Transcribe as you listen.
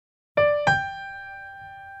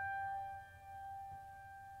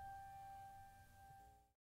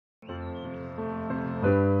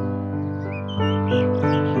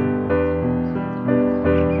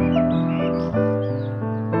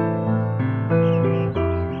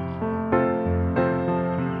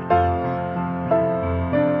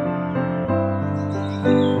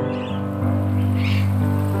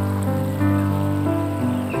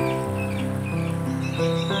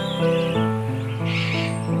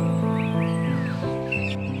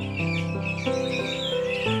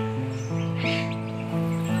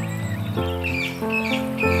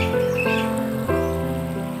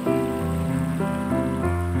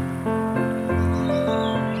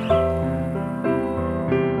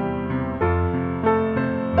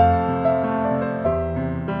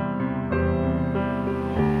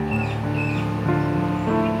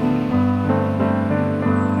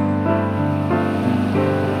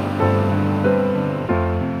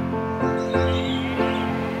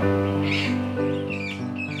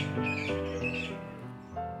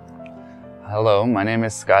Hello, my name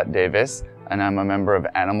is Scott Davis, and I'm a member of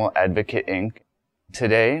Animal Advocate, Inc.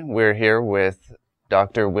 Today, we're here with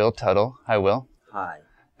Dr. Will Tuttle. Hi, Will. Hi.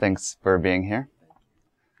 Thanks for being here.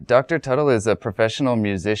 Dr. Tuttle is a professional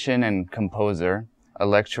musician and composer, a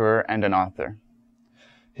lecturer, and an author.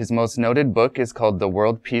 His most noted book is called The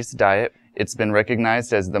World Peace Diet. It's been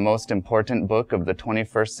recognized as the most important book of the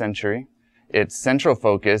 21st century. Its central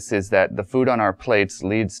focus is that the food on our plates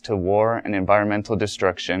leads to war and environmental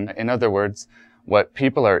destruction. In other words, what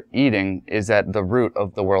people are eating is at the root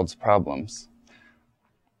of the world's problems.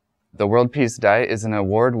 The World Peace Diet is an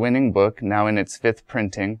award-winning book, now in its 5th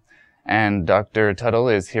printing, and Dr. Tuttle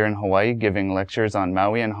is here in Hawaii giving lectures on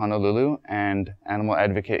Maui and Honolulu, and Animal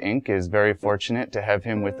Advocate, Inc. is very fortunate to have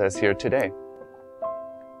him with us here today.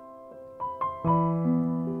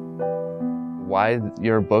 Why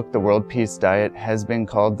your book, The World Peace Diet, has been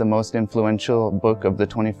called the most influential book of the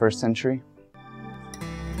 21st century?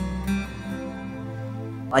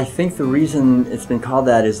 I think the reason it's been called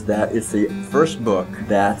that is that it's the first book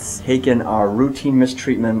that's taken our routine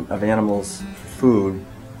mistreatment of animals for food,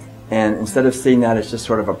 and instead of seeing that as just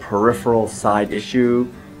sort of a peripheral side issue,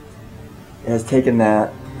 it has taken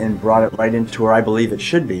that and brought it right into where I believe it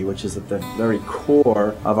should be, which is at the very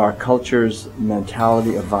core of our culture's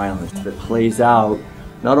mentality of violence that plays out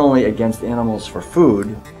not only against animals for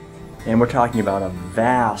food, and we're talking about a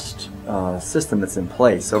vast system that's in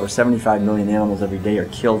place. Over 75 million animals every day are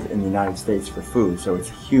killed in the United States for food, so it's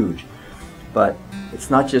huge. But it's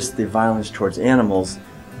not just the violence towards animals.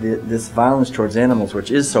 This violence towards animals, which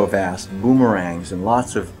is so vast, boomerangs in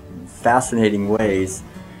lots of fascinating ways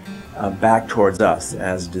back towards us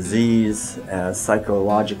as disease, as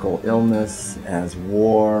psychological illness, as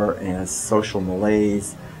war, as social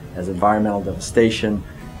malaise, as environmental devastation.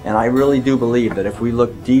 And I really do believe that if we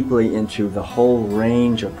look deeply into the whole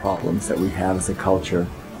range of problems that we have as a culture,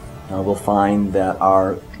 we'll find that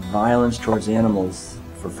our violence towards animals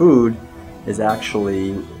for food is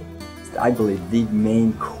actually, I believe, the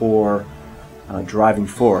main core driving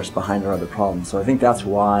force behind our other problems. So I think that's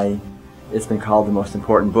why it's been called the most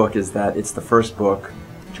important book, is that it's the first book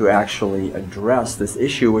to actually address this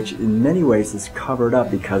issue, which in many ways is covered up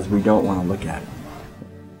because we don't want to look at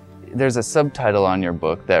it. There's a subtitle on your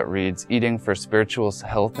book that reads, Eating for Spiritual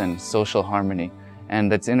Health and Social Harmony. And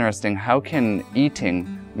that's interesting. How can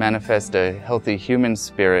eating manifest a healthy human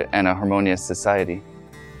spirit and a harmonious society?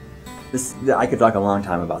 I could talk a long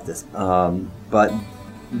time about this, but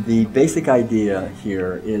the basic idea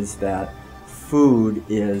here is that food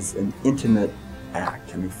is an intimate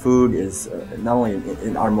act. I mean, food is not only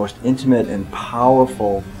in our most intimate and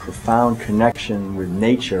powerful, profound connection with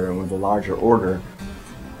nature and with the larger order,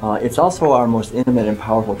 it's also our most intimate and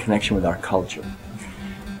powerful connection with our culture.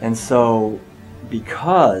 And so,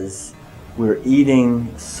 because we're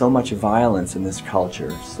eating so much violence in this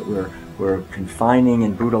culture, so we're confining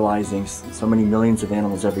and brutalizing so many millions of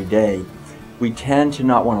animals every day, we tend to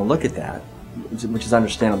not want to look at that, which is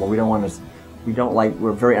understandable.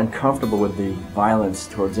 We're very uncomfortable with the violence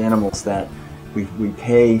towards animals that we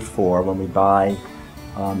pay for when we buy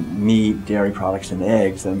meat, dairy products, and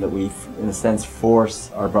eggs, and that we, in a sense,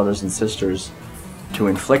 force our brothers and sisters to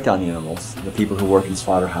inflict on animals, the people who work in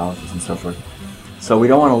slaughterhouses and so forth. So we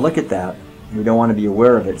don't want to look at that. We don't want to be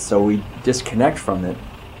aware of it, so we disconnect from it,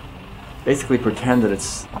 basically pretend that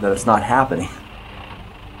it's not happening.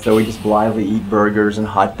 So we just blithely eat burgers and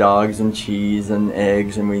hot dogs and cheese and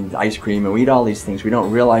eggs and we eat ice cream and we eat all these things. We don't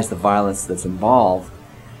realize the violence that's involved,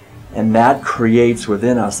 and that creates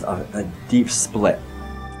within us a deep split.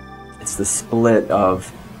 It's the split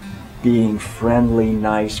of being friendly,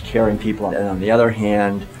 nice, caring people, and on the other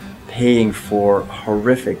hand, paying for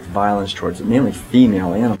horrific violence towards mainly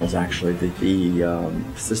female animals, actually. The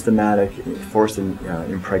systematic forced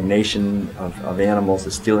impregnation of animals,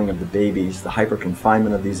 the stealing of the babies, the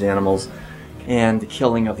hyper-confinement of these animals, and the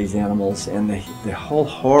killing of these animals, and the whole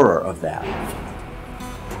horror of that.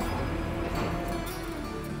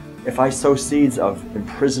 If I sow seeds of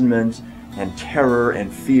imprisonment and terror and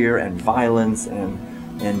fear and violence and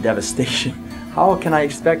devastation, how can I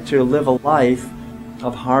expect to live a life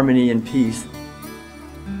of harmony and peace?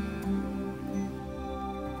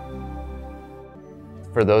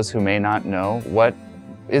 For those who may not know, what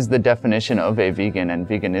is the definition of a vegan and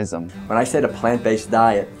veganism? When I said a plant-based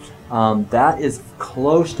diet, that is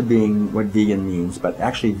close to being what vegan means, but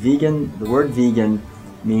actually vegan, the word vegan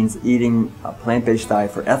means eating a plant-based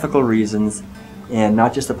diet for ethical reasons, and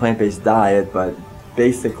not just a plant-based diet, but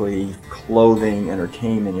basically clothing,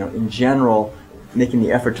 entertainment, in general, making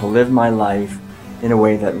the effort to live my life in a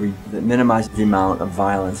way that minimizes the amount of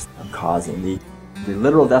violence I'm causing. The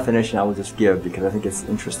literal definition I will just give because I think it's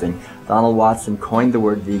interesting. Donald Watson coined the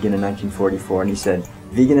word vegan in 1944, and he said,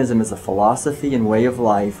 "Veganism is a philosophy and way of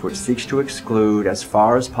life which seeks to exclude, as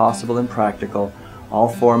far as possible and practical, all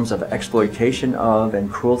forms of exploitation of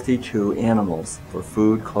and cruelty to animals for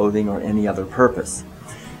food, clothing, or any other purpose."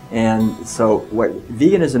 And so what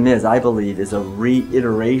veganism is, I believe, is a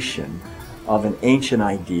reiteration of an ancient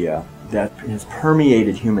idea that has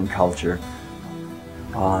permeated human culture.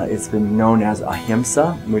 It's been known as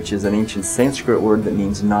ahimsa, which is an ancient Sanskrit word that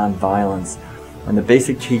means non-violence. And the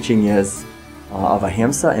basic teaching is of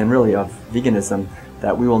ahimsa and really of veganism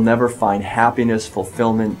that we will never find happiness,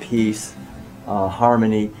 fulfillment, peace,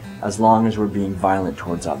 harmony as long as we're being violent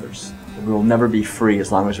towards others. We will never be free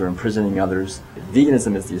as long as we're imprisoning others.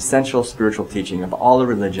 Veganism is the essential spiritual teaching of all the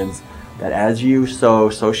religions that as you sow,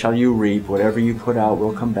 so shall you reap. Whatever you put out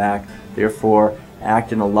will come back. Therefore,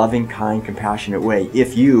 act in a loving, kind, compassionate way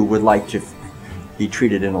if you would like to be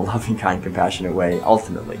treated in a loving, kind, compassionate way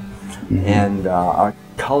ultimately. And our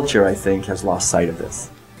culture, I think, has lost sight of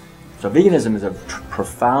this. So veganism is a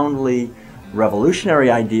profoundly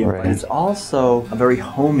revolutionary idea, but it's also a very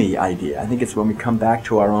homey idea. I think it's when we come back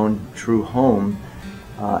to our own true home,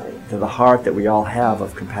 to the heart that we all have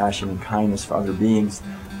of compassion and kindness for other beings,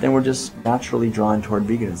 then we're just naturally drawn toward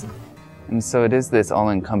veganism. And so it is this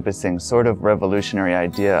all-encompassing sort of revolutionary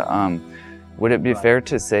idea. Would it be fair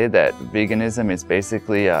to say that veganism is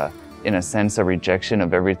basically, in a sense, a rejection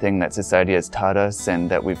of everything that society has taught us and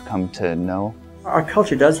that we've come to know? Our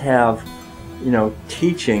culture does have,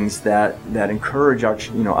 teachings that encourage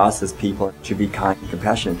us as people to be kind and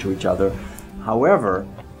compassionate to each other. However,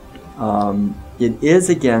 it is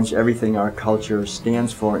against everything our culture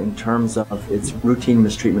stands for in terms of its routine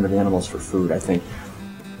mistreatment of animals for food, I think.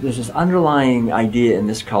 There's this underlying idea in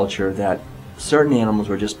this culture that certain animals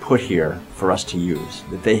were just put here for us to use,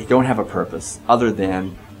 that they don't have a purpose other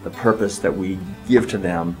than the purpose that we give to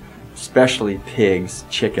them, especially pigs,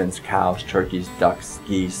 chickens, cows, turkeys, ducks,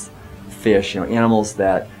 geese, fish, animals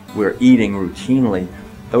that we're eating routinely.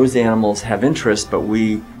 Those animals have interests, but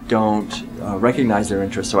we don't recognize their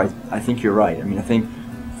interests. So I think you're right. I think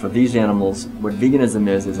for these animals, what veganism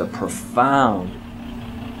is a profound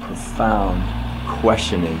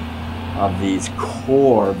questioning of these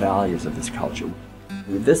core values of this culture.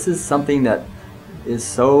 This is something that is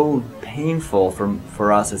so painful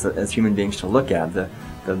for us as human beings to look at, the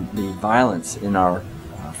violence in our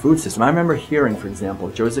food system. I remember hearing, for example,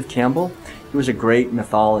 Joseph Campbell. He was a great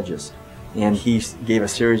mythologist, and he gave a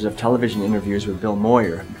series of television interviews with Bill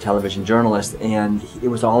Moyer, a television journalist, and it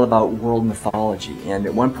was all about world mythology. And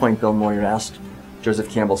at one point, Bill Moyer asked Joseph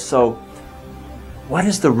Campbell, "So, what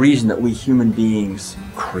is the reason that we human beings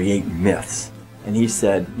create myths?" And he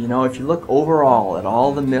said, if you look overall at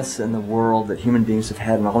all the myths in the world that human beings have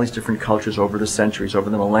had in all these different cultures over the centuries, over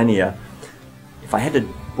the millennia, if I had to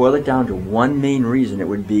boil it down to one main reason, it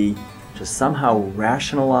would be to somehow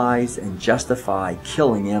rationalize and justify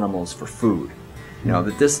killing animals for food.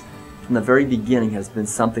 That this, from the very beginning, has been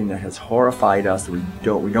something that has horrified us, that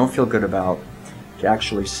we don't feel good about, to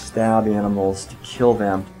actually stab animals, to kill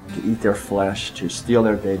them, to eat their flesh, to steal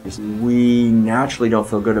their babies. We naturally don't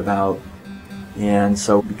feel good about, and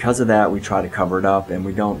so because of that, we try to cover it up, and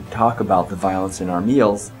we don't talk about the violence in our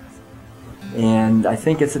meals. And I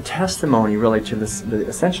think it's a testimony, really, to the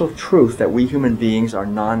essential truth that we human beings are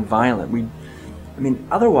non-violent.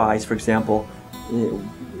 Otherwise, for example,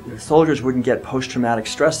 soldiers wouldn't get post-traumatic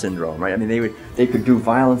stress syndrome, right? They could do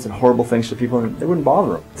violence and horrible things to people, and they wouldn't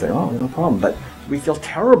bother them. Say, "Oh, no problem." But we feel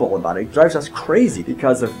terrible about it. It drives us crazy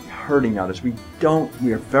because of hurting others. We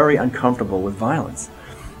are very uncomfortable with violence.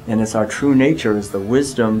 And it's our true nature, is the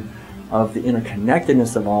wisdom of the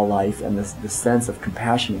interconnectedness of all life and the sense of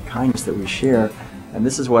compassion and kindness that we share. And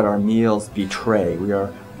this is what our meals betray. We are,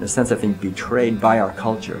 in a sense, I think, betrayed by our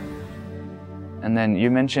culture. And then you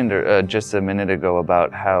mentioned just a minute ago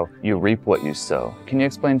about how you reap what you sow. Can you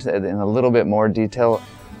explain in a little bit more detail?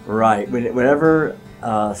 Right. Whatever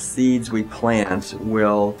seeds we plant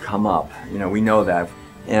will come up. We know that.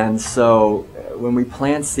 And so when we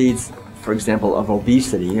plant seeds, for example, of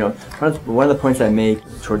obesity, one of the points I make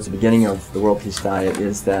towards the beginning of the World Peace Diet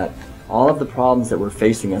is that all of the problems that we're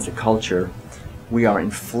facing as a culture, we are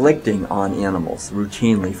inflicting on animals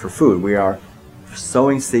routinely for food. We are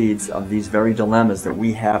sowing seeds of these very dilemmas that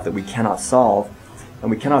we have that we cannot solve,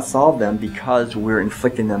 and we cannot solve them because we're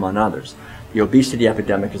inflicting them on others. The obesity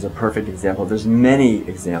epidemic is a perfect example. There's many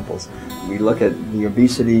examples. We look at the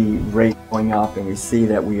obesity rate going up, and we see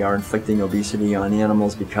that we are inflicting obesity on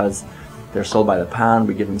animals because they're sold by the pound.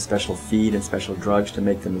 We give them special feed and special drugs to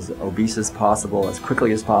make them as obese as possible, as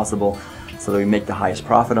quickly as possible, so that we make the highest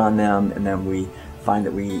profit on them, and then we find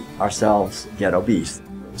that we ourselves get obese.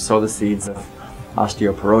 Sow the seeds of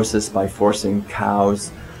osteoporosis by forcing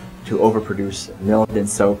cows to overproduce milk. And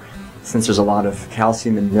so since there's a lot of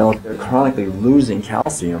calcium in milk, they're chronically losing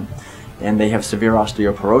calcium, and they have severe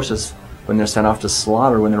osteoporosis when they're sent off to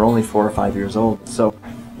slaughter when they're only 4 or 5 years old. So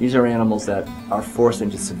these are animals that are forced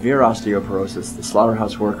into severe osteoporosis. The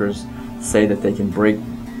slaughterhouse workers say that they can break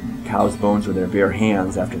cows' bones with their bare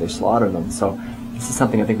hands after they slaughter them. So this is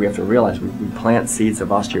something I think we have to realize. We plant seeds of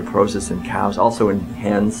osteoporosis in cows, also in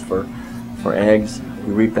hens for eggs.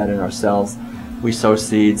 We reap that in ourselves. We sow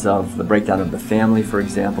seeds of the breakdown of the family, for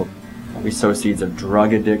example. We sow seeds of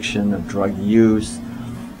drug addiction, of drug use.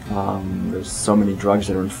 There's so many drugs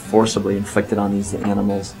that are forcibly inflicted on these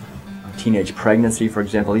animals. Teenage pregnancy, for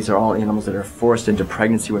example. These are all animals that are forced into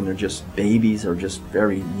pregnancy when they're just babies or just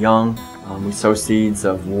very young. We sow seeds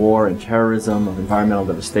of war and terrorism, of environmental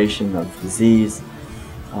devastation, of disease.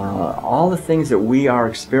 All the things that we are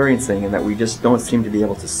experiencing and that we just don't seem to be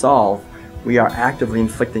able to solve, we are actively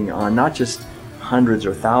inflicting on not just hundreds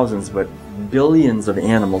or thousands, but billions of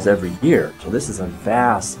animals every year. So this is a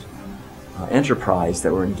vast enterprise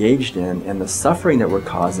that we're engaged in, and the suffering that we're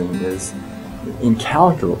causing is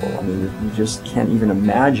incalculable. I mean, you just can't even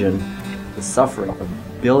imagine the suffering of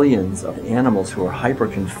billions of animals who are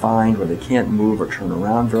hyper-confined, where they can't move or turn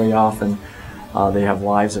around very often. They have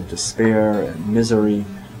lives of despair and misery.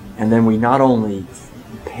 And then we not only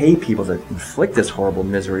pay people to inflict this horrible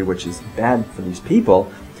misery, which is bad for these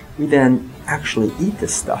people, we then actually eat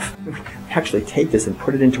this stuff. We actually take this and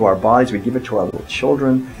put it into our bodies. We give it to our little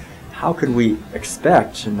children. How could we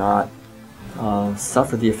expect to not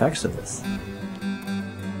suffer the effects of this?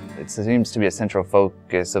 It seems to be a central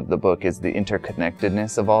focus of the book is the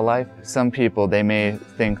interconnectedness of all life. Some people, they may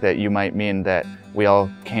think that you might mean that we all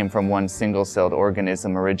came from one single-celled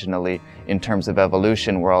organism originally. In terms of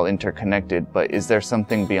evolution, we're all interconnected, but is there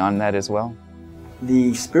something beyond that as well?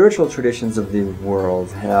 The spiritual traditions of the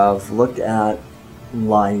world have looked at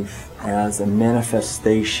life as a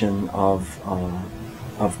manifestation of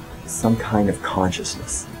some kind of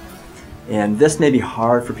consciousness. And this may be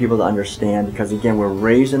hard for people to understand because, again, we're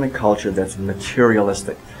raised in a culture that's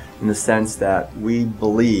materialistic in the sense that we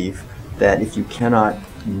believe that if you cannot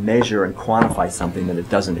measure and quantify something, that it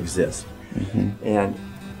doesn't exist. Mm-hmm. And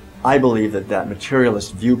I believe that that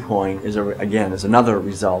materialist viewpoint is, again, is another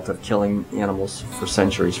result of killing animals for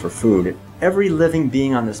centuries for food. Every living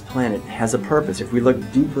being on this planet has a purpose. If we look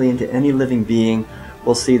deeply into any living being,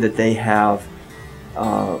 we'll see that they have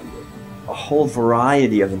a whole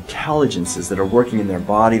variety of intelligences that are working in their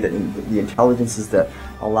body, that the intelligences that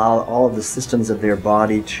allow all of the systems of their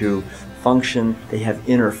body to function. They have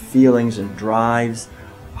inner feelings and drives.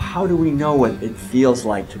 How do we know what it feels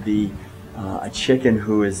like to be a chicken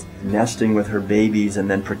who is nesting with her babies and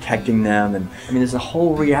then protecting them? And I mean, there's a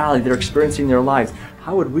whole reality. They're experiencing their lives.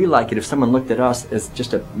 How would we like it if someone looked at us as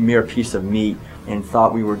just a mere piece of meat and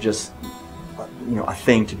thought we were just, a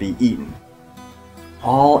thing to be eaten?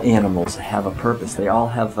 All animals have a purpose. They all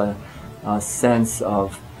have a sense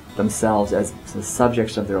of themselves as the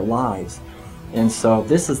subjects of their lives. And so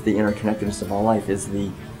this is the interconnectedness of all life, is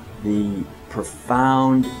the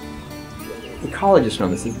profound, ecologists know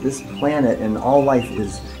this, this planet and all life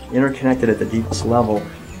is interconnected at the deepest level,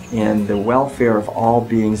 and the welfare of all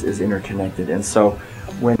beings is interconnected. And so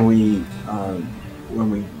when we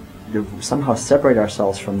somehow separate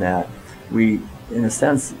ourselves from that, we, in a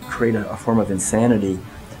sense, create a form of insanity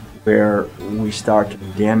where we start to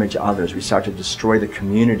damage others. We start to destroy the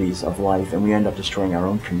communities of life, and we end up destroying our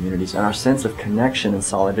own communities and our sense of connection and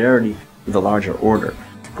solidarity with the larger order.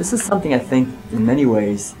 This is something I think, in many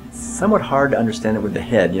ways, somewhat hard to understand it with the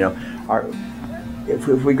head. If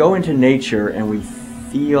we go into nature and we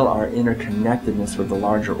feel our interconnectedness with the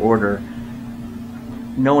larger order,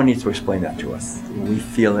 no one needs to explain that to us. We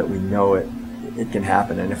feel it, we know it. It can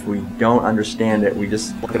happen, and if we don't understand it, we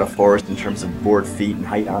just look at a forest in terms of board feet and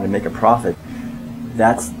height on and make a profit.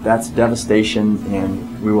 That's devastation,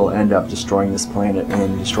 and we will end up destroying this planet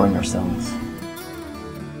and destroying ourselves.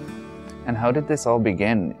 And how did this all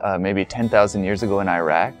begin? Maybe 10,000 years ago in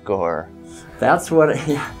Iraq, or? That's what,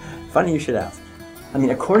 funny you should ask. I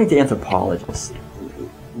mean, according to anthropologists,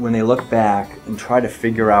 when they look back and try to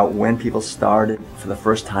figure out when people started for the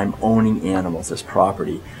first time owning animals as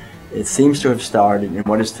property, it seems to have started in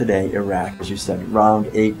what is today Iraq, as you said, around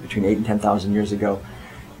between 8 and 10,000 years ago.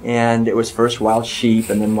 And it was first wild sheep,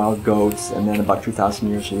 and then wild goats, and then about 2,000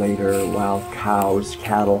 years later, wild cows,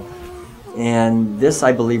 cattle. And this,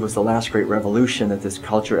 I believe, was the last great revolution that this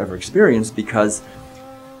culture ever experienced, because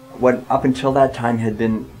what up until that time had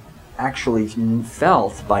been actually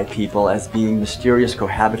felt by people as being mysterious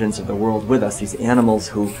cohabitants of the world with us. These animals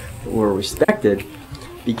who were respected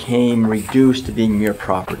became reduced to being mere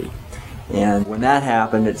property. And when that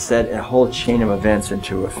happened, it set a whole chain of events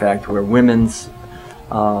into effect where women's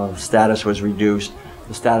status was reduced,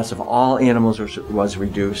 the status of all animals was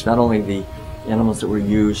reduced, not only the animals that were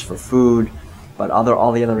used for food, but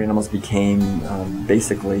all the other animals became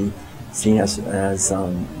basically seen as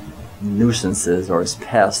nuisances or as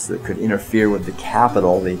pests that could interfere with the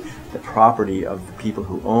capital, the property of the people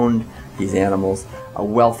who owned these animals. A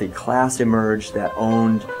wealthy class emerged that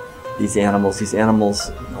owned these animals. These animals,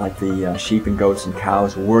 like the sheep and goats and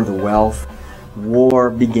cows, were the wealth. War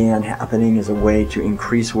began happening as a way to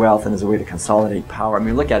increase wealth and as a way to consolidate power. I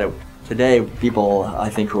mean, look at it today. People, I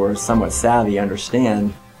think, who are somewhat savvy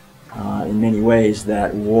understand in many ways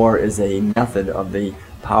that war is a method of the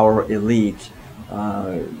power elite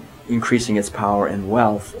increasing its power and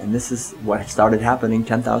wealth. And this is what started happening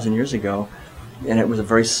 10,000 years ago. And it was a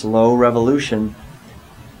very slow revolution,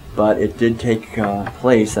 but it did take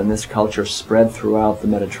place, and this culture spread throughout the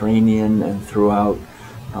Mediterranean and throughout,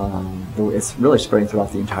 it's really spreading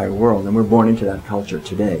throughout the entire world, and we're born into that culture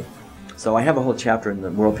today. So I have a whole chapter in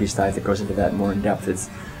the World Peace Diet that goes into that more in depth.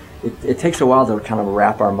 It takes a while to kind of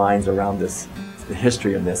wrap our minds around this, the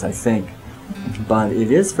history of this, I think. But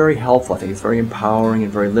it is very helpful. I think it's very empowering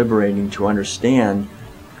and very liberating to understand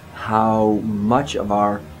how much of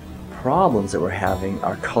our problems that we're having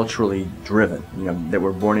are culturally driven. You know, that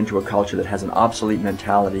we're born into a culture that has an obsolete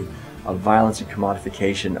mentality of violence and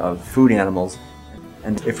commodification of food animals.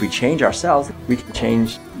 And if we change ourselves, we can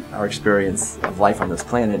change our experience of life on this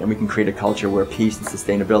planet, and we can create a culture where peace and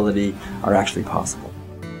sustainability are actually possible.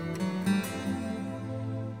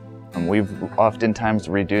 We've oftentimes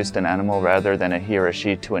reduced an animal rather than a he or a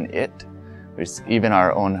she to an it, even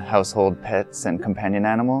our own household pets and companion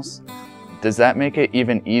animals. Does that make it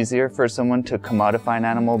even easier for someone to commodify an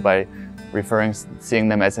animal by seeing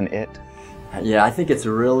them as an it? Yeah, I think it's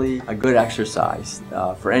really a good exercise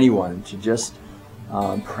for anyone to just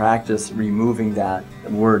practice removing that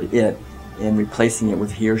word it and replacing it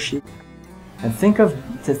with he or she. And think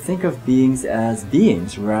of beings as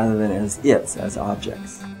beings rather than as its, as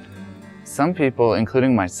objects. Some people,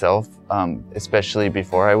 including myself, especially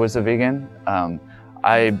before I was a vegan,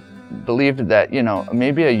 I believed that, you know,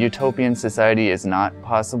 maybe a utopian society is not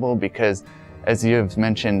possible because, as you have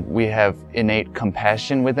mentioned, we have innate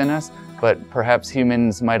compassion within us, but perhaps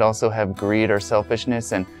humans might also have greed or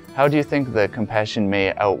selfishness. And how do you think the compassion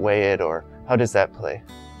may outweigh it, or how does that play?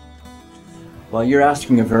 Well, you're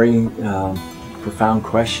asking a very profound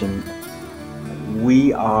question.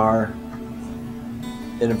 We are,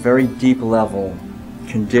 at a very deep level,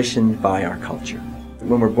 conditioned by our culture.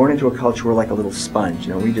 When we're born into a culture, we're like a little sponge.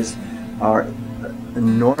 You know, we just are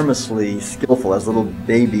enormously skillful as little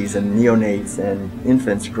babies and neonates and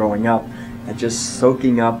infants growing up at just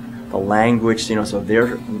soaking up the language. You know, so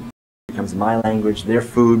their becomes my language, their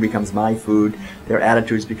food becomes my food, their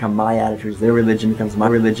attitudes become my attitudes, their religion becomes my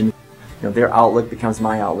religion. You know, their outlook becomes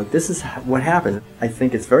my outlook. This is what happens. I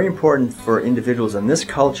think it's very important for individuals in this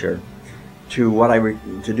culture to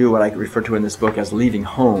do what I refer to in this book as leaving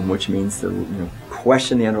home, which means to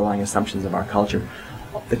question the underlying assumptions of our culture.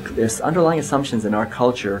 The underlying assumptions in our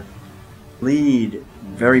culture lead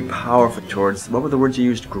very powerfully towards, what were the words you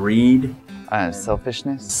used? Greed?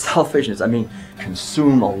 Selfishness? Selfishness. I mean,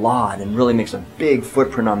 consume a lot and really makes a big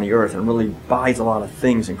footprint on the earth and really buys a lot of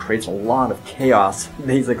things and creates a lot of chaos,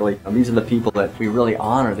 basically. These are the people that we really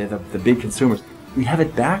honor. They're the big consumers. We have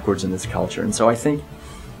it backwards in this culture. And so I think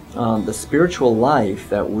the spiritual life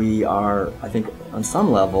that we are, I think, on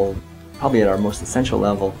some level, probably at our most essential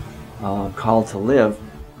level, called to live,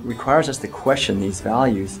 requires us to question these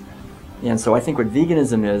values. And so I think what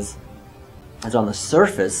veganism is on the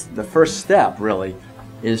surface, the first step really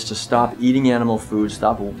is to stop eating animal food,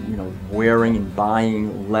 stop wearing and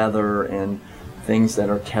buying leather and things that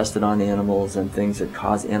are tested on animals and things that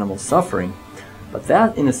cause animal suffering. But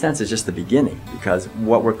that, in a sense, is just the beginning, because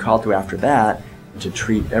what we're called to after that, to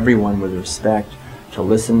treat everyone with respect, to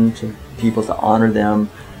listen to people, to honor them,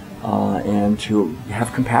 and to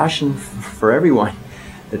have compassion for everyone.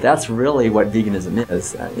 That's really what veganism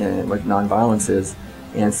is, and what nonviolence is.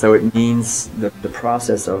 And so it means the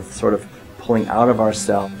process of sort of pulling out of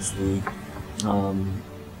ourselves the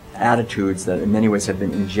attitudes that in many ways have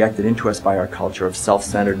been injected into us by our culture of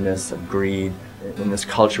self-centeredness, of greed. In this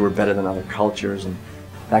culture we're better than other cultures, and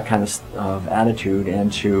that kind of attitude,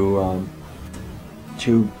 and to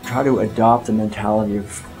try to adopt a mentality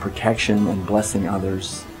of protection and blessing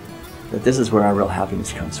others. That this is where our real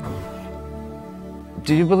happiness comes from.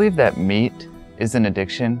 Do you believe that meat is an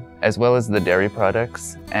addiction, as well as the dairy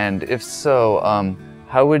products? And if so,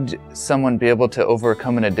 how would someone be able to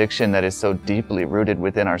overcome an addiction that is so deeply rooted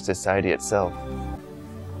within our society itself?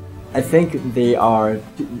 I think they are,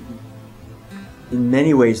 in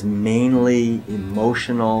many ways, mainly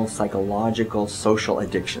emotional, psychological, social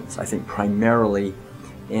addictions. I think primarily,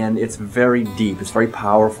 and it's very deep, it's very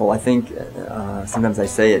powerful. I think, sometimes I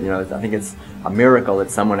say it, I think it's a miracle that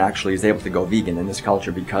someone actually is able to go vegan in this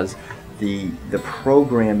culture, because the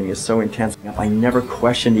programming is so intense. I never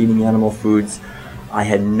questioned eating animal foods. I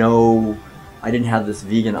didn't have this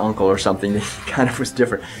vegan uncle or something that kind of was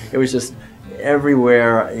different. It was just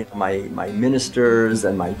everywhere, my ministers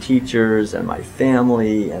and my teachers and my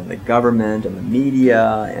family and the government and the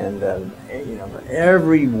media and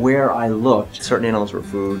everywhere I looked, certain animals were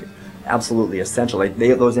food, absolutely essential.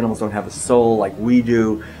 Those animals don't have a soul like we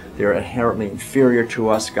do. They're inherently inferior to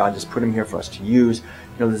us. God just put them here for us to use.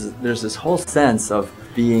 There's this whole sense of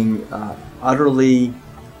being utterly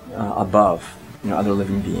above other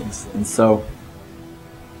living beings, and so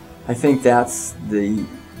I think that's the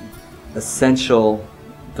essential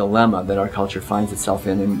dilemma that our culture finds itself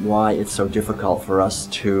in, and why it's so difficult for us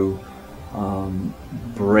to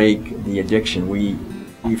break the addiction.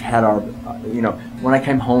 We've had our, when I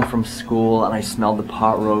came home from school and I smelled the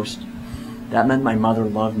pot roast, that meant my mother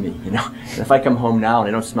loved me, And if I come home now and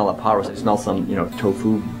I don't smell a pot roast, I smell some,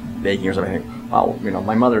 tofu baking or something, I think, wow,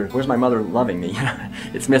 my mother, where's my mother loving me?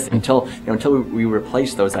 It's missing until we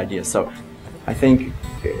replace those ideas. So I think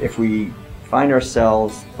if we find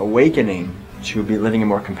ourselves awakening to be living a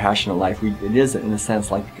more compassionate life, it is, in a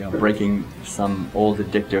sense, like breaking some old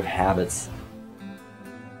addictive habits.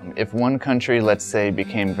 If one country, let's say,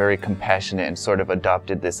 became very compassionate and sort of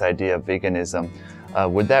adopted this idea of veganism,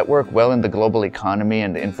 would that work well in the global economy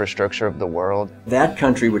and the infrastructure of the world? That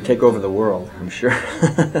country would take over the world, I'm sure.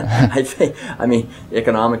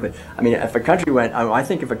 Economically. If a country went, I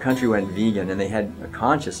think if a country went vegan and they had a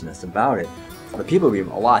consciousness about it, the people would be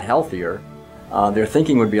a lot healthier. Their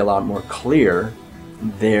thinking would be a lot more clear,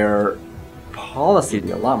 their policy would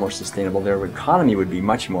be a lot more sustainable, their economy would be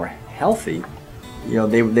much more healthy.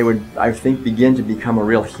 They would, I think, begin to become a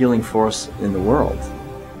real healing force in the world.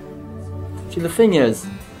 See, the thing is,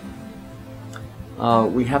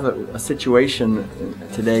 we have a situation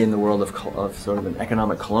today in the world of sort of an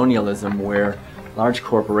economic colonialism where large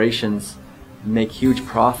corporations make huge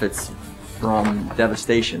profits from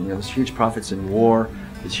devastation. There's huge profits in war.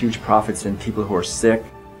 There's huge profits in people who are sick,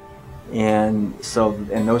 and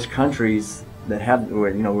those countries that have,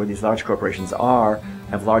 where these large corporations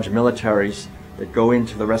have large militaries that go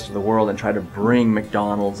into the rest of the world and try to bring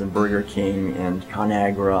McDonald's and Burger King and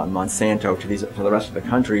ConAgra and Monsanto to the rest of the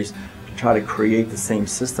countries to try to create the same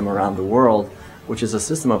system around the world, which is a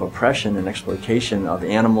system of oppression and exploitation of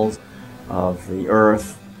animals, of the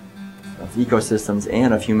earth, of ecosystems,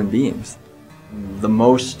 and of human beings. The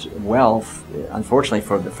most wealth, unfortunately,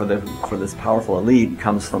 for this powerful elite,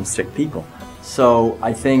 comes from sick people. So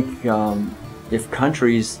I think if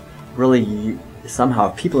countries really somehow,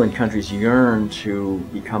 if people in countries yearn to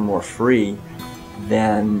become more free,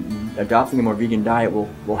 then adopting a more vegan diet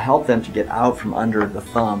will help them to get out from under the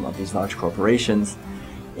thumb of these large corporations.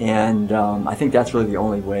 And I think that's really the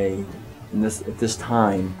only way at this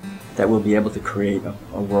time that we'll be able to create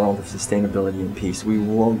a world of sustainability and peace.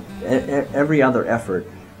 Every other effort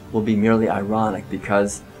will be merely ironic,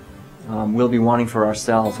 because we'll be wanting for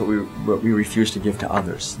ourselves what we refuse to give to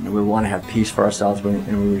others. We want to have peace for ourselves,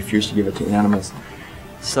 and we refuse to give it to animals.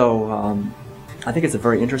 So I think it's a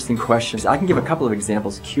very interesting question. I can give a couple of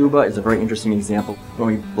examples. Cuba is a very interesting example. When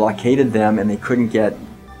we blockaded them and they couldn't get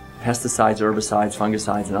pesticides, herbicides,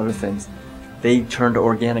 fungicides, and other things, they turned to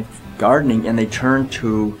organic gardening, and they turned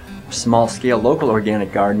to small-scale local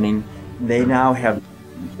organic gardening. They now have,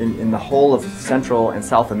 in the whole of Central and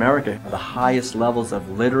South America, the highest levels of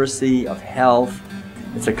literacy, of health.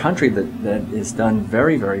 It's a country that is done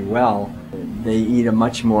very, very well. They eat a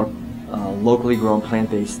much more locally grown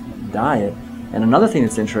plant-based diet. And another thing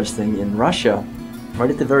that's interesting, in Russia, right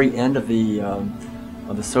at the very end of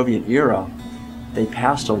the Soviet era, they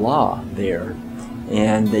passed a law there,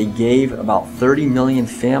 and they gave about 30 million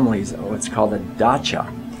families what's called a dacha.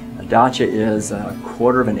 A dacha is a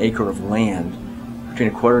quarter of an acre of land, between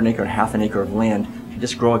a quarter of an acre and half an acre of land, to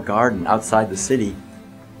just grow a garden outside the city.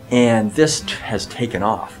 And this has taken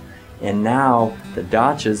off. And now the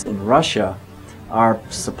dachas in Russia are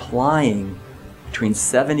supplying between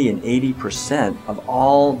 70 and 80% of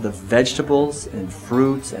all the vegetables and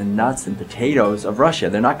fruits and nuts and potatoes of Russia.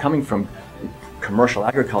 They're not coming from commercial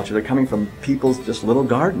agriculture, they're coming from people's just little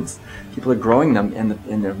gardens. People are growing them,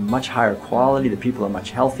 and they're much higher quality, the people are much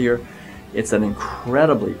healthier, it's an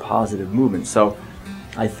incredibly positive movement. So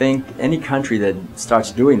I think any country that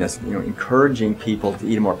starts doing this, encouraging people to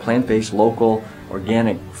eat a more plant-based, local,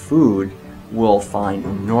 organic food, will find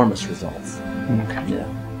enormous results. Okay.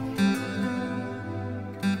 Yeah.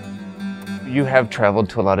 You have traveled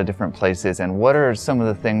to a lot of different places, and what are some of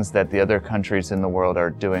the things that the other countries in the world are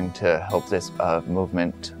doing to help this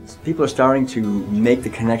movement? People are starting to make the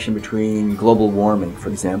connection between global warming, for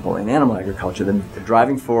example, and animal agriculture. The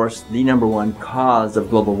driving force, the number one cause of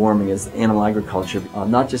global warming is animal agriculture,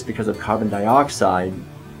 not just because of carbon dioxide,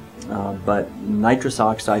 but nitrous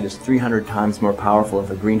oxide is 300 times more powerful as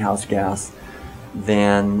a greenhouse gas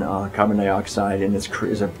than carbon dioxide, and is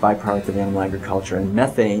a byproduct of animal agriculture. And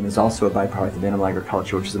methane is also a byproduct of animal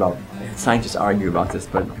agriculture, which is about, scientists argue about this,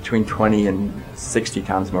 but between 20 and 60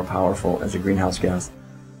 times more powerful as a greenhouse gas.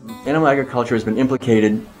 Animal agriculture has been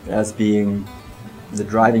implicated as being the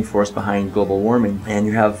driving force behind global warming. And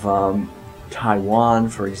you have Taiwan,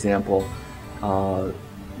 for example,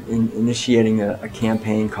 initiating a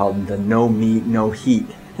campaign called the No Meat, No Heat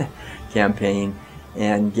campaign,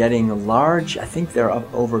 and getting a large, I think they're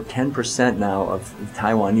up over 10% now of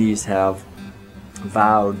Taiwanese have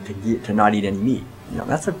vowed to not eat any meat.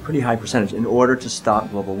 That's a pretty high percentage in order to stop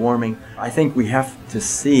global warming. I think we have to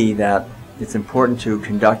see that it's important to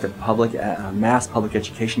conduct a mass public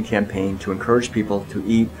education campaign to encourage people to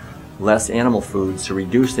eat less animal foods, to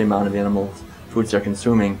reduce the amount of animal foods they're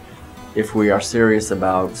consuming, if we are serious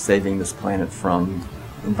about saving this planet from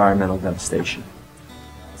environmental devastation.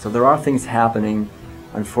 So there are things happening.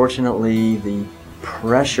 Unfortunately, the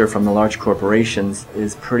pressure from the large corporations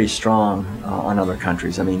is pretty strong on other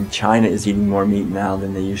countries. I mean, China is eating more meat now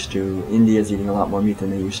than they used to. India is eating a lot more meat than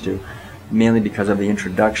they used to, mainly because of the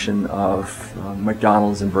introduction of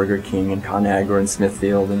McDonald's and Burger King and ConAgra and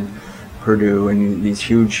Smithfield and Purdue and these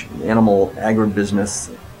huge animal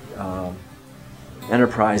agribusiness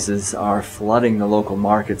enterprises are flooding the local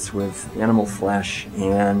markets with animal flesh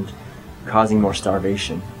and causing more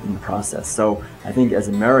starvation in the process. So I think as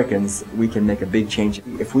Americans, we can make a big change.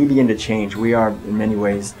 If we begin to change, we are in many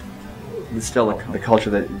ways still the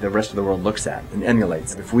culture that the rest of the world looks at and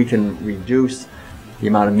emulates. If we can reduce the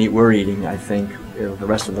amount of meat we're eating, I think the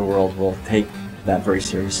rest of the world will take that very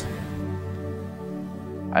seriously.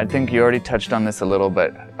 I think you already touched on this a little,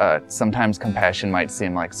 but sometimes compassion might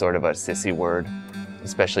seem like sort of a sissy word,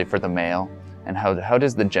 especially for the male. And how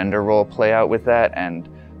does the gender role play out with that, and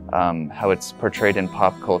how it's portrayed in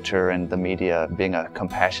pop culture and the media, being a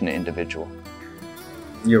compassionate individual?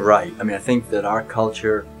 You're right. I mean, I think that our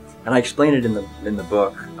culture, and I explain it in the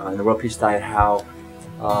book, in the World Peace Diet, how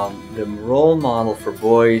the role model for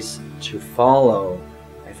boys to follow,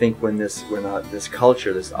 I think when this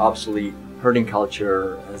culture, this obsolete herding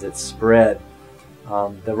culture, as it spread,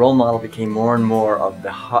 the role model became more and more of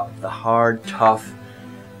the hard, tough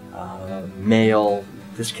male,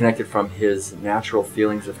 disconnected from his natural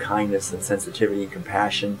feelings of kindness and sensitivity and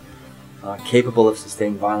compassion, capable of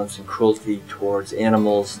sustained violence and cruelty towards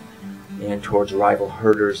animals and towards rival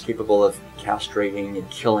herders, capable of castrating and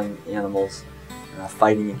killing animals,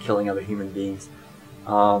 fighting and killing other human beings.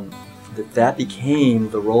 That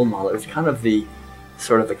became the role model. It was kind of the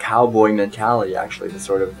sort of the cowboy mentality, actually, the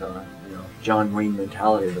sort of John Wayne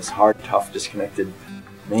mentality, this hard, tough, disconnected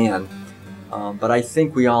man. But I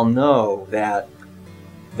think we all know that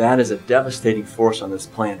that is a devastating force on this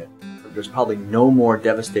planet. There's probably no more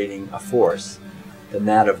devastating a force than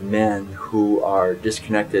that of men who are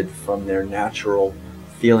disconnected from their natural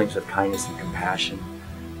feelings of kindness and compassion,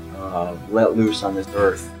 let loose on this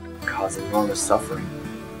earth, cause enormous suffering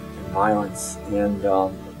and violence. And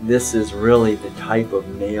this is really the type of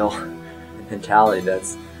male mentality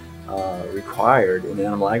that's required in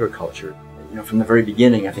animal agriculture. From the very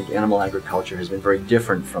beginning, I think animal agriculture has been very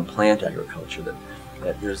different from plant agriculture.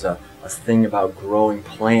 That there's a thing about growing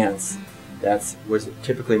plants that was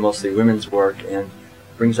typically mostly women's work and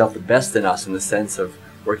brings out the best in us in the sense of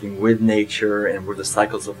working with nature and with the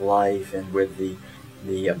cycles of life and with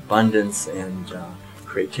the abundance and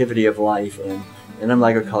creativity of life. And animal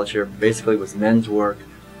agriculture basically was men's work.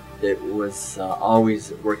 It was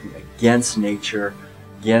always working against nature,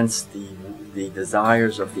 against the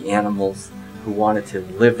desires of the animals who wanted to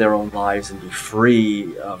live their own lives and be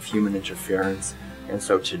free of human interference. And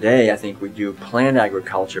so today, I think we do plant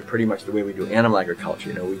agriculture pretty much the way we do animal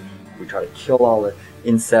agriculture. We try to kill all the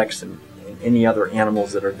insects and any other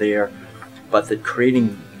animals that are there, but that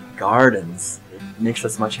creating gardens makes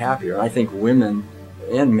us much happier. And I think women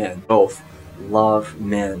and men both love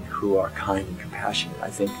men who are kind and compassionate. I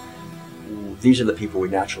think these are the people we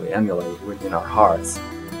naturally emulate within our hearts.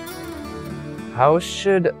 How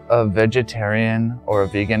should a vegetarian or a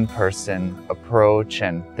vegan person approach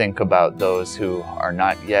and think about those who are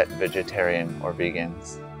not yet vegetarian or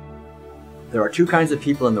vegans? There are two kinds of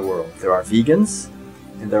people in the world. There are vegans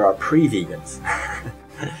and there are pre-vegans.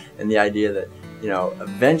 And the idea that,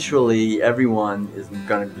 eventually everyone is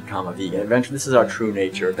going to become a vegan. Eventually, this is our true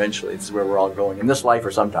nature. Eventually, this is where we're all going in this life or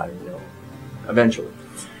sometime, eventually.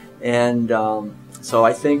 And so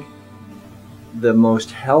I think the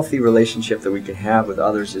most healthy relationship that we can have with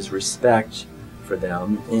others is respect for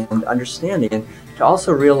them and understanding. And to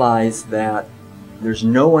also realize that there's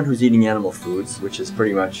no one who's eating animal foods, which is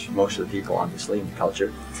pretty much most of the people, obviously, in the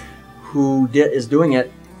culture, who is doing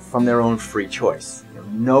it from their own free choice.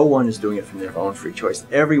 No one is doing it from their own free choice.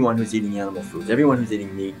 Everyone who's eating animal foods, everyone who's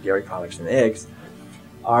eating meat, dairy products, and eggs,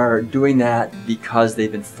 are doing that because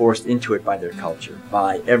they've been forced into it by their culture,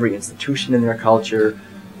 by every institution in their culture.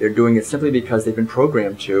 They're doing it simply because they've been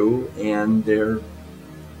programmed to, and they're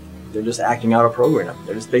just acting out a program.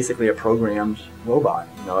 They're just basically a programmed robot,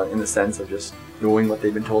 in the sense of just doing what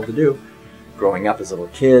they've been told to do. Growing up as little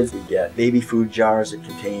kids, we get baby food jars that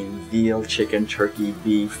contain veal, chicken, turkey,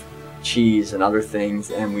 beef, cheese, and other things,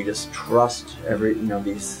 and we just trust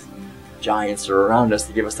these giants are around us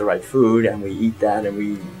to give us the right food, and we eat that,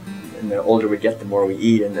 and the older we get, the more we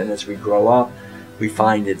eat, and then as we grow up, we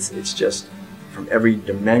find it's just from every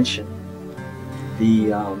dimension.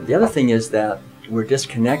 The other thing is that we're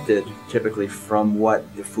disconnected typically from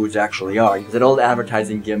what the foods actually are. That old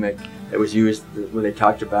advertising gimmick that was used where they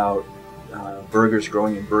talked about burgers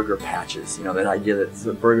growing in burger patches, that idea that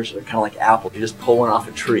the burgers are kind of like apples, you just pull one off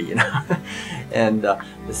a tree, and the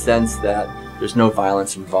sense that there's no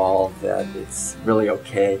violence involved, that it's really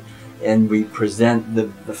okay. And we present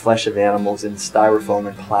the flesh of animals in styrofoam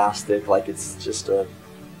and plastic like it's just a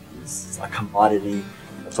commodity.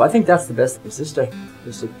 So I think that's the best thing, is just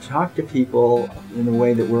to talk to people in a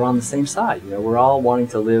way that we're on the same side. We're all wanting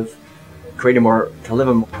to live a more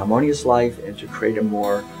harmonious life and to create a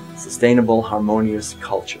more sustainable, harmonious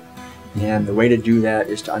culture. And the way to do that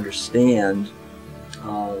is to understand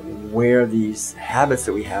where these habits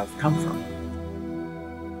that we have come from.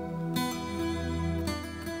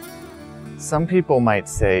 Some people might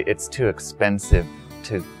say it's too expensive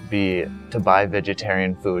to buy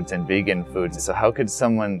vegetarian foods and vegan foods. So could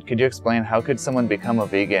you explain how could someone become a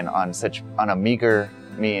vegan on a meager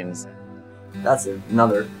means? That's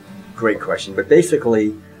another great question. But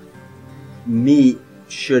basically, meat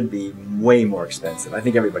should be way more expensive. I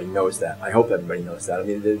think everybody knows that. I hope everybody knows that. I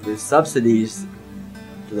mean, the subsidies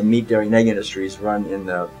to the meat, dairy, and egg industries run in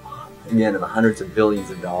the hundreds of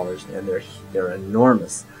billions of dollars, and they're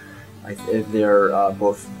enormous. They're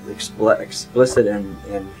both explicit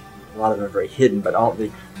and a lot of them are very hidden, but all the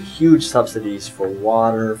huge subsidies for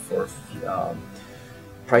water, for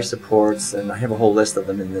price supports, and I have a whole list of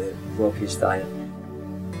them in the World Peace Diet.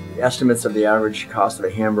 The estimates of the average cost of a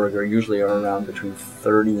hamburger usually are around between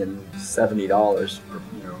 $30 and $70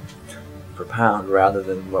 per pound, rather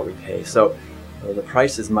than what we pay. So the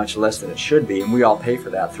price is much less than it should be, and we all pay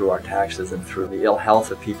for that through our taxes and through the ill health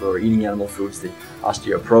of people who are eating animal foods, the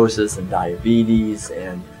osteoporosis and diabetes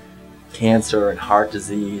and cancer and heart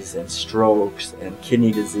disease and strokes and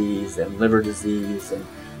kidney disease and liver disease and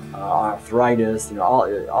arthritis,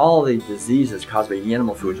 all the diseases caused by eating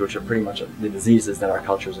animal foods, which are pretty much the diseases that our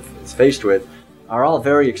culture is faced with, are all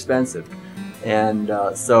very expensive. And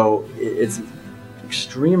so it's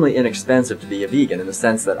extremely inexpensive to be a vegan, in the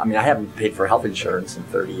sense that, I haven't paid for health insurance in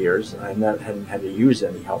 30 years. I hadn't had to use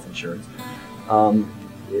any health insurance.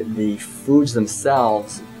 The foods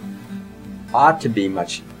themselves ought to be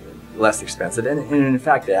much less expensive, and in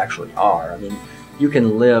fact they actually are. You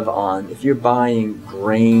can live on, if you're buying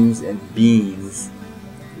grains and beans,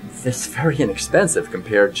 it's very inexpensive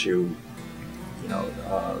compared to,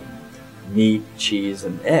 meat, cheese,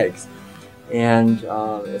 and eggs. And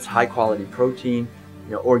it's high quality protein.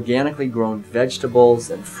 Organically grown vegetables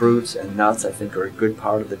and fruits and nuts, I think, are a good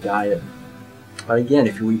part of the diet. But again,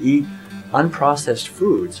 if we eat unprocessed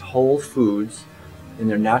foods, whole foods in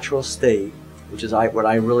their natural state, which is what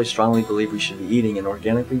I really strongly believe we should be eating, and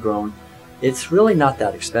organically grown, it's really not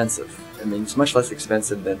that expensive. It's much less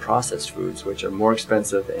expensive than processed foods, which are more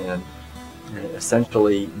expensive and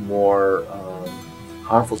essentially more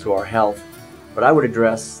harmful to our health. But I would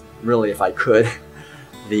address, really, if I could,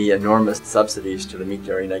 the enormous subsidies to the meat,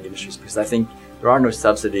 dairy, and egg industries, because I think there are no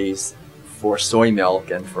subsidies for soy milk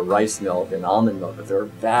and for rice milk and almond milk, but there are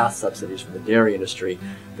vast subsidies for the dairy industry.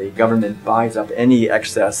 The government buys up any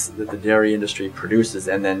excess that the dairy industry produces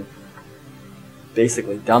and then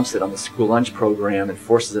basically dumps it on the school lunch program and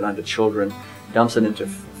forces it onto children dumps it into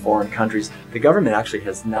foreign countries. The government actually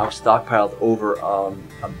has now stockpiled over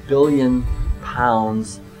 1 billion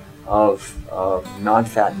pounds of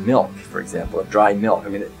non-fat milk, for example, of dry milk. I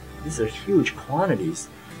mean, these are huge quantities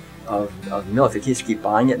of milk. They just keep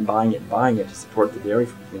buying it and buying it and buying it to support the dairy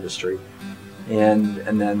industry, and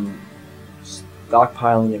then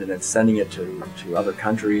stockpiling it and then sending it to other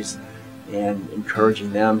countries and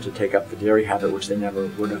encouraging them to take up the dairy habit, which they never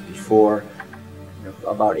would have before. You know,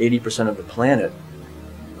 about 80% of the planet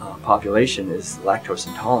population is lactose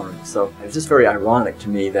intolerant. So it's just very ironic to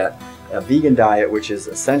me that a vegan diet, which is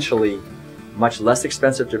essentially much less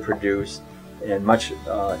expensive to produce and much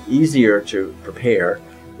easier to prepare,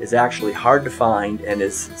 is actually hard to find, and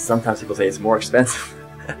is sometimes people say it's more expensive.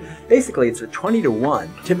 Basically, it's a 20 to 1.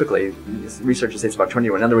 Typically, researchers say it's about 20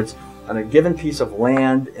 to 1. In other words, on a given piece of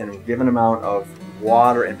land and a given amount of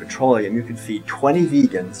water and petroleum, you can feed 20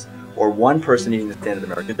 vegans or one person eating the standard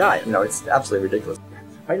American diet. You know, it's absolutely ridiculous.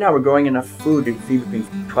 Right now, we're growing enough food to feed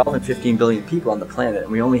between 12 and 15 billion people on the planet,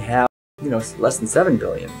 and we only have, you know, less than 7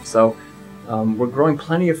 billion. So we're growing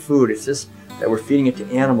plenty of food. It's just that we're feeding it to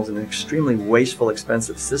animals in an extremely wasteful,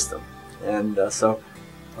 expensive system. And so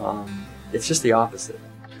it's just the opposite.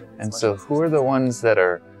 And so who are the ones that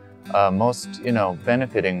are most,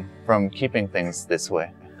 benefiting from keeping things this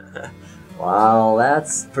way? Well,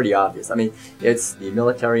 that's pretty obvious. I mean, it's the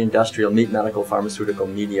military, industrial, meat, medical, pharmaceutical,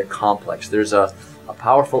 media complex. There's a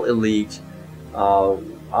powerful elite,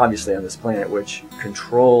 obviously on this planet, which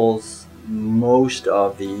controls most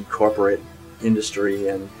of the corporate industry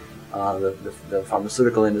and the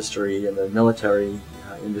pharmaceutical industry and the military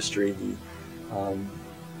industry, the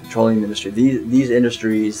petroleum industry. These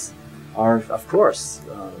industries are, of course,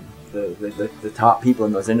 the top people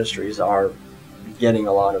in those industries are getting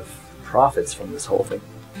a lot of profits from this whole thing.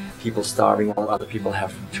 People starving while other people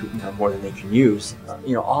have more than they can use.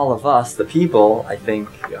 All of us, the people, I think,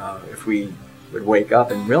 if we would wake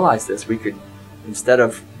up and realize this, we could, instead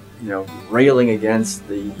of railing against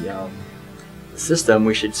the system,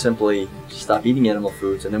 we should simply stop eating animal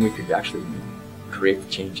foods, and then we could actually create the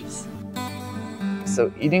changes.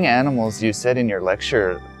 So eating animals, you said in your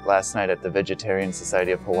lecture last night at the Vegetarian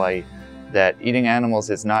Society of Hawaii that eating animals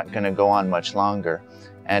is not going to go on much longer,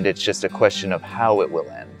 and it's just a question of how it will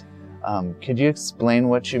end. Could you explain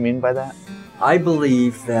what you mean by that? I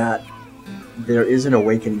believe that there is an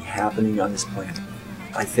awakening happening on this planet.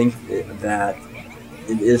 I think that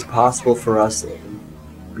it is possible for us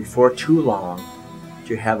before too long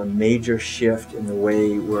to have a major shift in the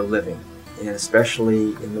way we're living, and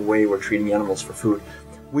especially in the way we're treating animals for food.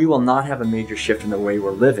 We will not have a major shift in the way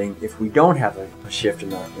we're living if we don't have a shift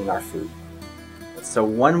in our food. So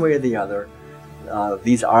one way or the other,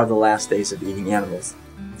 these are the last days of eating animals.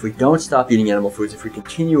 If we don't stop eating animal foods, if we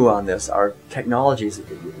continue on this, our technologies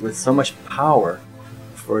with so much power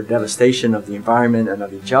for devastation of the environment and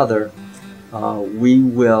of each other, we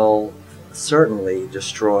will certainly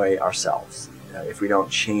destroy ourselves if we don't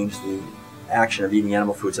change the action of eating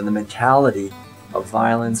animal foods and the mentality of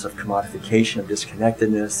violence, of commodification, of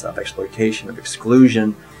disconnectedness, of exploitation, of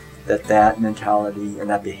exclusion that mentality and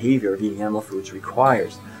that behavior of eating animal foods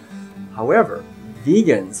requires. However,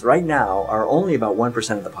 vegans right now are only about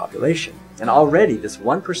 1% of the population, and already this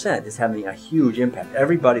 1% is having a huge impact.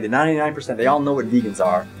 Everybody, the 99%, they all know what vegans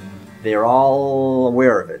are. They are all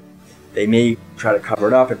aware of it. They may try to cover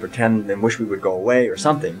it up and pretend and wish we would go away or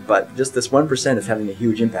something, but just this 1% is having a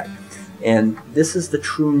huge impact. And this is the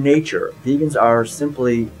true nature. Vegans are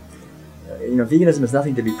simply, veganism is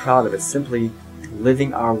nothing to be proud of. It's simply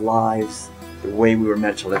living our lives the way we were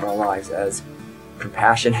meant to live our lives as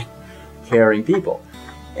compassionate, caring people.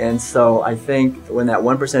 And so I think when that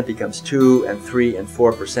 1% becomes 2 and 3 and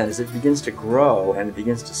 4%, as it begins to grow and it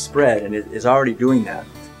begins to spread, and it is already doing that,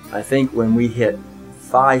 I think when we hit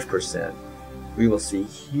 5%, we will see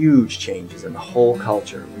huge changes in the whole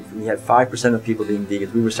culture. If we had 5% of people being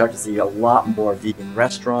vegans, we would start to see a lot more vegan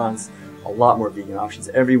restaurants, a lot more vegan options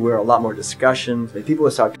everywhere, a lot more discussions. People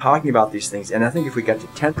would start talking about these things, and I think if we got to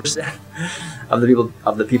 10%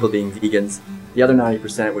 of the people being vegans, the other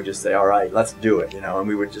 90% would just say, all right, let's do it, and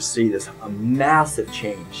we would just see a massive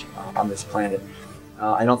change on this planet.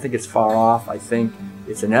 I don't think it's far off. I think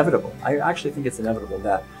it's inevitable. I actually think it's inevitable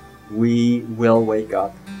that we will wake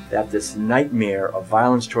up, that this nightmare of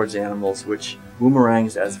violence towards animals, which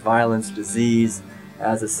boomerangs as violence, disease,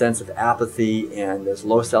 as a sense of apathy, and as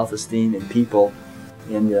low self-esteem in people,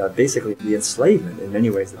 and basically the enslavement in many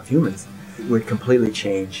ways of humans, would completely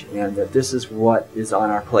change, and that this is what is on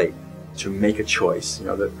our plate, to make a choice.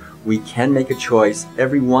 That we can make a choice.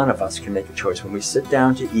 Every one of us can make a choice. When we sit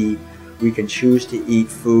down to eat, We can choose to eat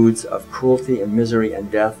foods of cruelty and misery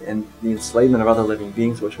and death and the enslavement of other living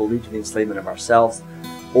beings, which will lead to the enslavement of ourselves.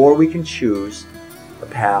 Or we can choose a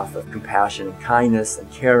path of compassion and kindness and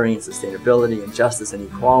caring and sustainability and justice and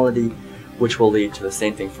equality, which will lead to the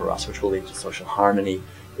same thing for us, which will lead to social harmony.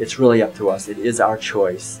 It's really up to us. It is our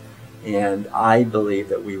choice. And I believe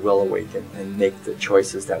that we will awaken and make the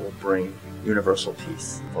choices that will bring universal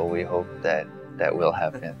peace. Well, we hope that that will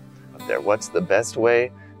happen up there. What's the best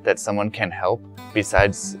way that someone can help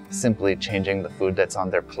besides simply changing the food that's on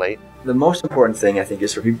their plate? The most important thing, I think,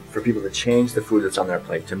 is for people to change the food that's on their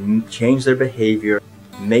plate, to change their behavior,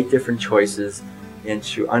 make different choices, and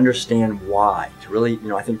to understand why. To really,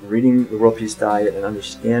 I think reading the World Peace Diet and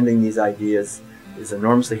understanding these ideas is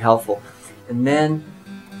enormously helpful. And then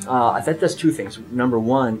I think does two things. Number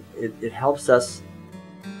one, it helps us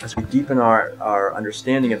as we deepen our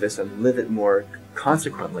understanding of this and live it more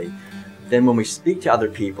consequently. Then when we speak to other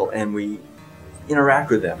people and we interact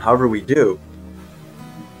with them, however we do,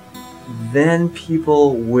 then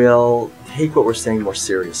people will take what we're saying more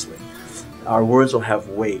seriously. Our words will have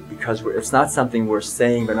weight because it's not something we're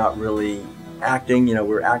saying but not really acting.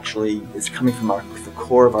 It's coming from the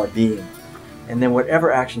core of our being. And then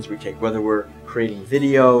whatever actions we take, whether we're creating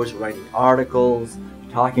videos, writing articles,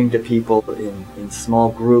 talking to people in small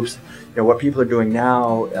groups, what people are doing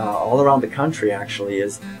now all around the country actually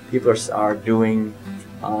is people are doing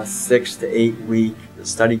 6 to 8 week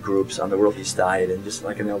study groups on the World Peace Diet, and just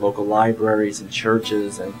like in their local libraries and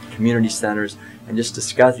churches and community centers, and just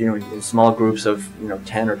discuss, in small groups of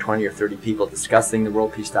 10 or 20 or 30 people discussing the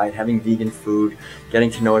World Peace Diet, having vegan food, getting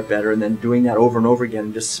to know it better, and then doing that over and over again,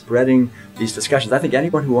 and just spreading these discussions. I think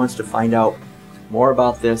anyone who wants to find out more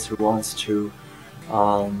about this, who wants to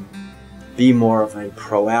be more of a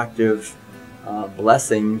proactive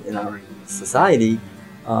blessing in our society,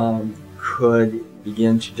 could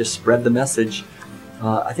begin to just spread the message.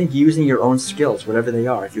 I think using your own skills, whatever they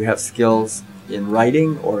are. If you have skills in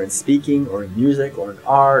writing or in speaking or in music or in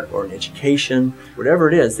art or in education, whatever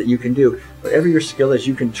it is that you can do, whatever your skill is,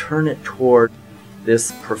 you can turn it toward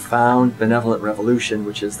this profound benevolent revolution,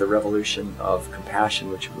 which is the revolution of compassion,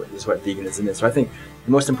 which is what veganism is. So I think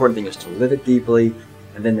the most important thing is to live it deeply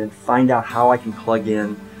and then find out how I can plug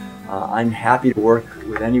in. I'm happy to work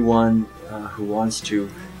with anyone who wants to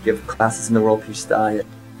give classes in the World Peace Diet.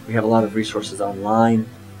 We have a lot of resources online,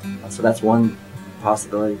 so that's one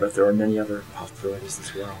possibility, but there are many other possibilities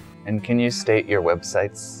as well. And can you state your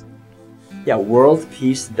websites? Yeah,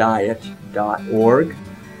 worldpeacediet.org,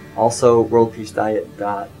 also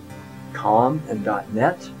worldpeacediet.com and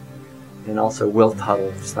 .net, and also Will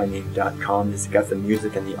Tuttle, just my name.com. It's got the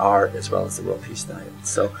music and the art as well as the World Peace Diet.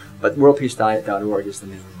 But worldpeacediet.org is the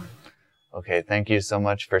main one. Okay, thank you so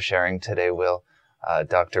much for sharing today, Will.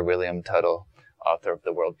 Dr. William Tuttle, author of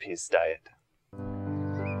the World Peace Diet.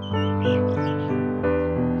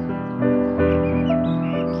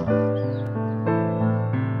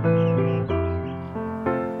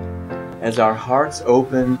 As our hearts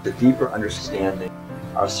open to deeper understanding,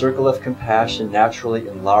 our circle of compassion naturally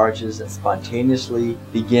enlarges and spontaneously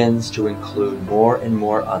begins to include more and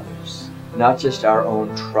more others. Not just our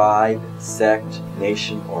own tribe, sect,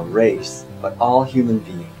 nation, or race, but all human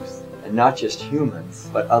beings. And not just humans,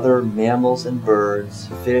 but other mammals and birds,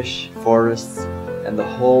 fish, forests, and the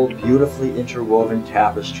whole beautifully interwoven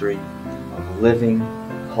tapestry of living,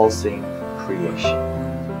 pulsing creation.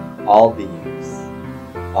 All beings,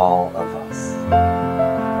 all of us.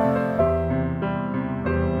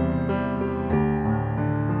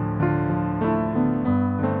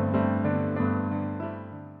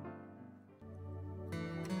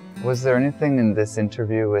 Was there anything in this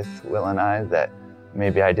interview with Will and I that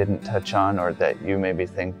maybe I didn't touch on, or that you maybe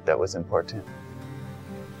think that was important?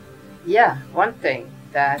 Yeah, one thing,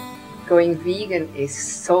 that going vegan is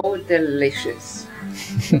so delicious.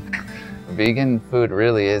 Vegan food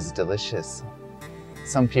really is delicious.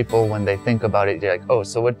 Some people, when they think about it, they're like, oh,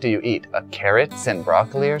 so what do you eat? Carrots and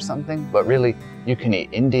broccoli or something? But really, you can eat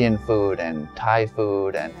Indian food and Thai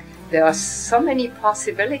food and... There are so many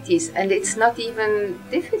possibilities, and it's not even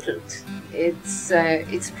difficult.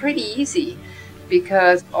 It's pretty easy,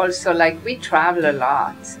 because also, like, we travel a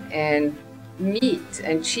lot, and meat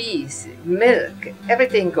and cheese, milk,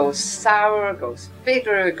 everything goes sour, goes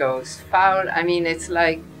bitter, goes foul. I mean, it's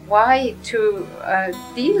like, why to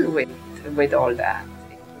deal with all that?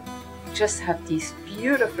 Just have these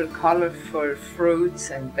beautiful, colorful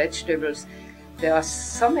fruits and vegetables. There are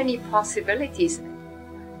so many possibilities.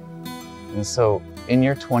 And so, in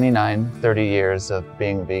your 29, 30 years of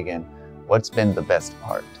being vegan, what's been the best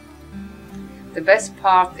part? The best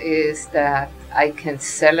part is that I can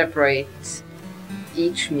celebrate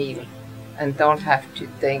each meal and don't have to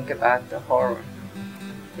think about the horror,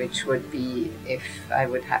 which would be if I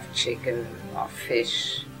would have chicken or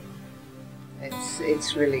fish.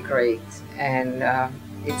 It's really great, and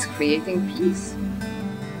it's creating peace.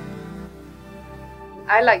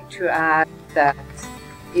 I like to add that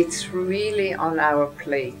it's really on our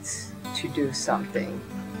plates to do something.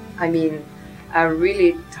 I mean, I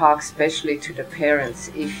really talk especially to the parents.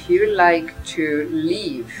 If you like to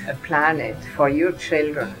leave a planet for your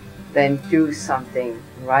children, then do something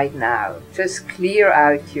right now. Just clear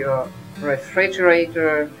out your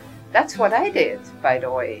refrigerator. That's what I did, by the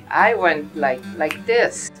way. I went like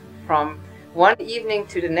this. From one evening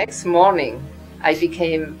to the next morning, I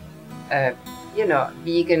became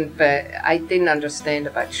vegan, but I didn't understand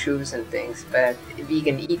about shoes and things, but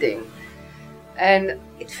vegan eating. And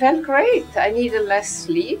it felt great. I needed less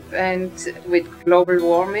sleep, and with global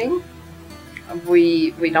warming,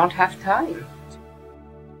 we don't have time.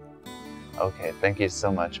 Okay, thank you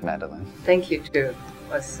so much, Madeleine. Thank you too. It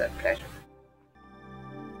was a pleasure.